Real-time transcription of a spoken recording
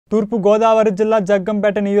తూర్పు గోదావరి జిల్లా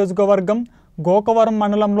జగ్గంపేట నియోజకవర్గం గోకవరం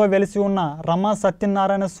మండలంలో వెలిసి ఉన్న రమ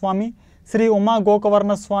సత్యనారాయణ స్వామి శ్రీ ఉమా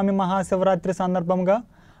గోకవర్ణ స్వామి మహాశివరాత్రి సందర్భంగా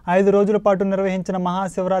 5 రోజుల పాటు నిర్వహించిన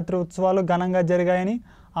మహాశివరాత్రి ఉత్సవాలు ఘనంగా జరిగాయని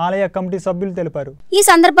ఆలయ కమిటీ సభ్యులు తెలిపారు। ఈ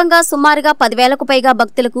సందర్భంగా సుమారుగా 10,000కు పైగా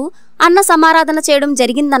భక్తులకు అన్న సమారాధన చేయడం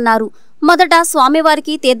జరిగిందన్నారు। మొదట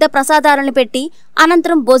స్వామివారికి తీర్థ ప్రసాదాలను పెట్టి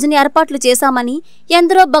అనంతరం భోజన ఏర్పాట్లు చేశామని,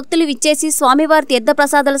 ఎందరో భక్తులు విచ్చేసి స్వామివారి తీర్థ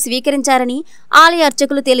ప్రసాదాలు స్వీకరించారని ఆలయ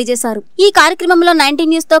అర్చకులు తెలియజేశారు। ఈ కార్యక్రమంలో 19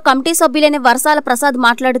 న్యూస్ తో కమిటీ సభ్యులైన వర్సాల ప్రసాద్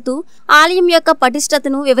మాట్లాడుతూ ఆలయం యొక్క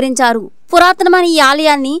పటిష్టతను వివరించారు। పురాతనమైన ఈ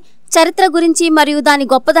ఆలయాన్ని చరిత్ర గురించి మరియు దాని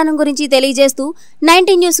గొప్పదనం గురించి తెలియజేస్తూ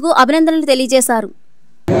 19 న్యూస్ కు అభినందనలు తెలియజేశారు।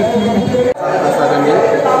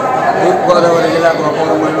 తూర్పు గోదావరి జిల్లా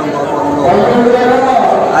గోకవరం మండలం గోకవరంలో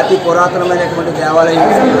అతి పురాతనమైనటువంటి దేవాలయం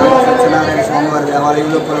సత్యనారాయణ స్వామివారి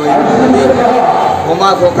దేవాలయంలో కొలువైనటువంటి ఉమా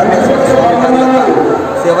గోకర్ణేశ్వర స్వామి వారి యొక్క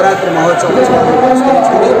శివరాత్రి మహోత్సవాలను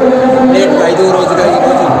పురస్కరించుకుని నేటి 5వ రోజుగా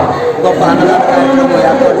ఈరోజు గొప్ప అన్నదాన కార్యక్రమం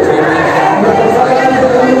ఏర్పాటు చేయడం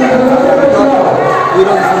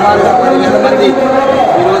ఈరోజు సుమారుగా 10,000 మంది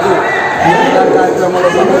ఈరోజు అన్నదాన కార్యక్రమంలో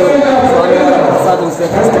స్వామివారి ప్రసాదం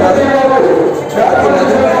స్వీకరిస్తున్నారు। అతి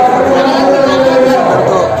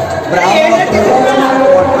మధురతో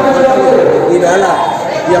ఈవేళ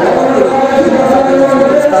ఈ యొక్క భక్తులు ఈ ప్రసాదాన్ని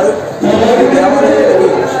స్వీకరిస్తారు। ఈ దేవాలయానికి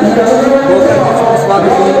గోకర్ణేశ్వర స్వామి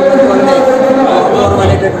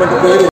అనేటటువంటి పేరు